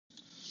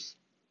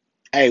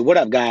Hey, what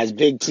up, guys?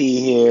 Big T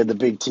here, the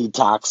Big T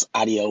Talks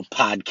audio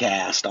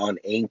podcast on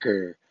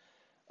Anchor.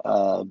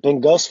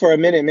 Been ghost for a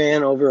minute,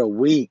 man, over a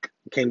week.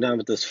 Came down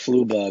with this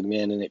flu bug,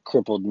 man, and it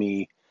crippled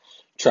me.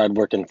 Tried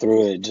working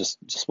through it, just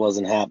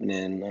wasn't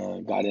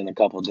happening. Got in a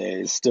couple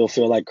days. Still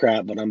feel like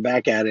crap, but I'm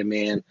back at it,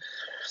 man.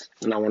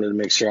 And I wanted to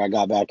make sure I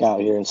got back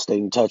out here and stayed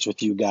in touch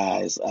with you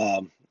guys.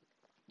 A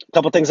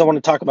couple things I want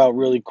to talk about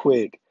really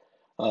quick.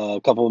 A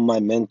couple of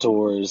my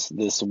mentors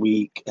this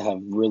week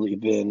have really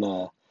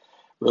been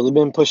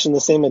pushing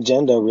the same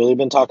agenda, really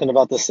been talking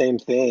about the same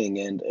thing,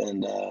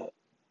 and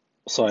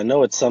so I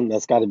know it's something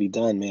that's got to be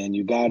done, man.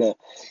 You gotta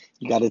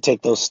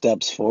take those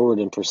steps forward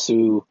and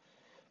pursue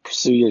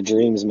your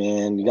dreams,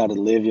 man. You got to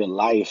live your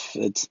life.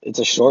 It's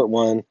a short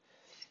one.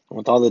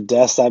 With all the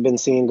deaths I've been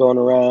seeing going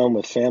around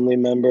with family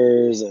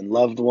members and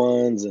loved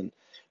ones and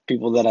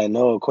people that I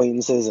know,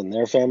 acquaintances and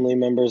their family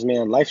members,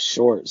 man, life's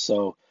short.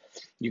 So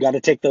you got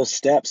to take those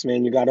steps,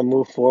 man. You got to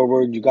move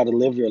forward. You got to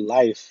live your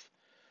life.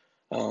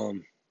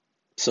 Um,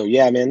 So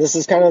yeah, man, this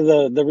is kind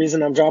of the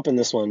reason I'm dropping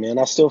this one, man.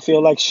 I still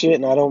feel like shit,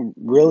 and I don't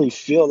really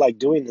feel like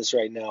doing this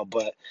right now,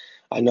 but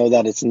I know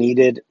that it's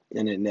needed,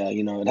 and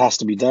it has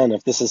to be done.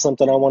 If this is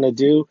something I want to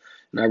do,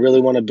 and I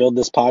really want to build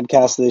this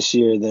podcast this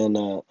year, then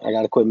I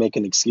got to quit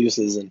making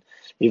excuses. And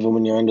even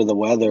when you're under the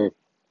weather,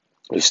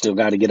 you still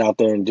got to get out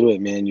there and do it,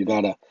 man. You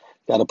gotta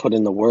put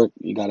in the work.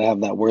 You gotta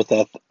have that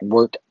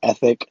work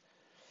ethic.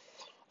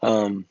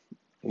 Um,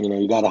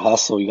 you gotta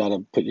hustle. You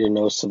gotta put your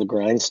nose to the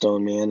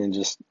grindstone, man, and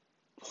just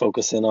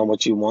focus in on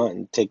what you want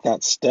and take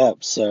that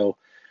step. So,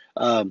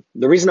 the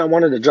reason I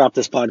wanted to drop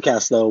this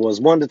podcast though was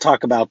one to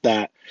talk about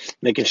that,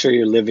 making sure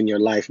you're living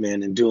your life,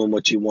 man, and doing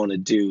what you want to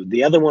do.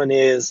 The other one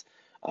is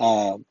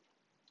uh,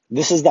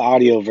 this is the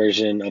audio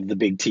version of the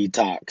Big T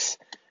Talks,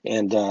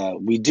 and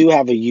we do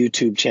have a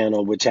YouTube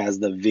channel which has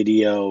the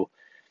video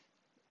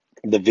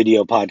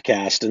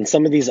podcast, and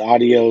some of these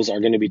audios are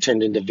going to be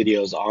turned into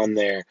videos on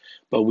there,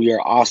 but we are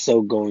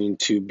also going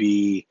to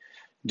be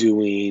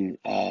doing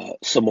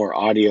some more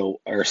audio,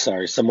 or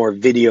sorry, some more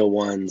video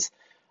ones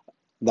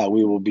that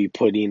we will be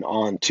putting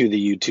on to the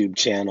YouTube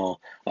channel.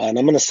 And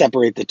I'm going to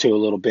separate the two a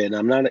little bit. And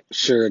I'm not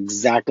sure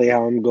exactly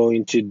how I'm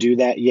going to do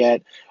that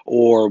yet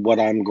or what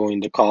I'm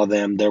going to call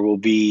them. There will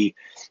be,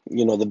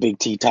 the Big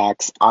T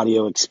Talks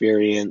audio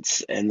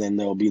experience, and then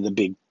there'll be the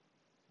Big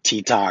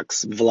T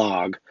Talks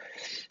vlog,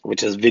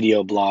 which is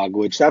video blog,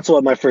 which that's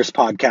what my first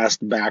podcast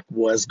back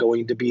was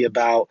going to be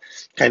about,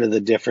 kind of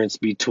the difference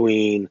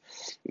between,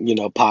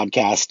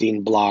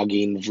 podcasting,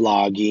 blogging,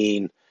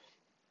 vlogging,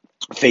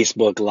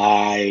 Facebook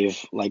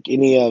Live, like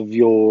any of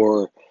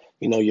your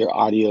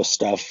audio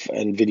stuff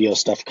and video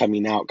stuff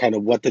coming out, kind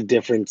of what the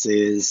difference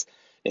is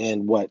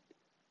and what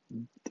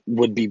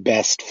would be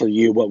best for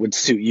you, what would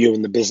suit you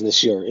in the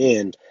business you're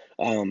in.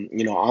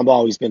 I've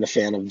always been a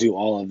fan of do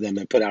all of them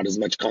and put out as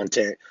much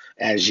content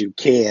as you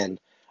can.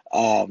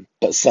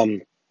 But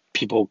some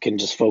people can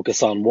just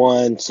focus on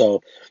one.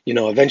 So,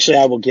 eventually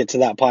I will get to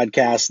that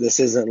podcast. This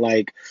isn't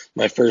like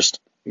my first,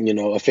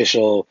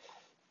 official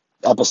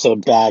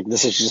episode back.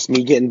 This is just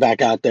me getting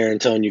back out there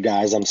and telling you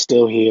guys I'm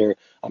still here.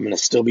 I'm gonna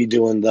still be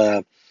doing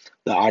the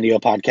audio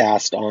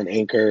podcast on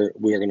Anchor.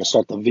 We are gonna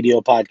start the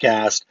video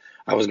podcast.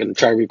 I was gonna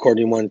try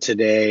recording one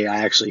today.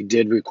 I actually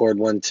did record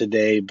one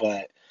today,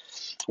 but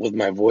with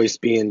my voice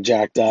being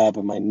jacked up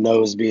and my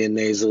nose being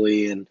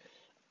nasally, and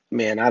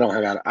man, I don't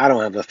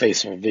have a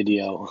face for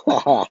video.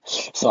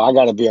 So I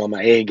gotta be on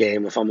my A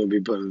game if I'm gonna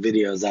be putting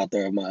videos out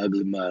there of my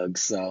ugly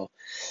mugs. So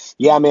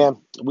yeah, man,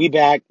 we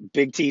back.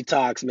 Big T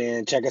Talks,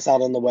 man. Check us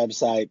out on the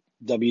website,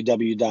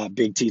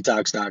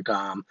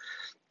 www.bigttalks.com.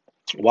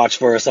 Watch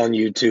for us on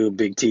YouTube,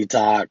 Big T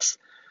Talks.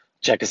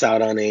 Check us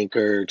out on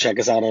Anchor. Check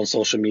us out on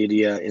social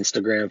media,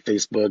 Instagram,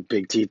 Facebook,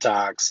 Big T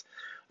Talks.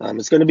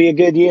 It's going to be a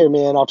good year,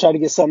 man. I'll try to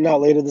get something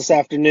out later this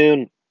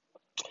afternoon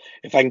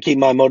if I can keep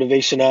my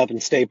motivation up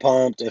and stay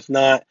pumped. If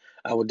not,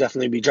 I will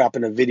definitely be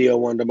dropping a video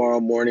one tomorrow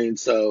morning.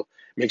 So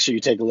make sure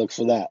you take a look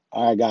for that.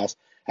 All right, guys.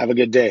 Have a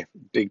good day.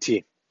 Big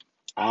T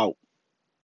out.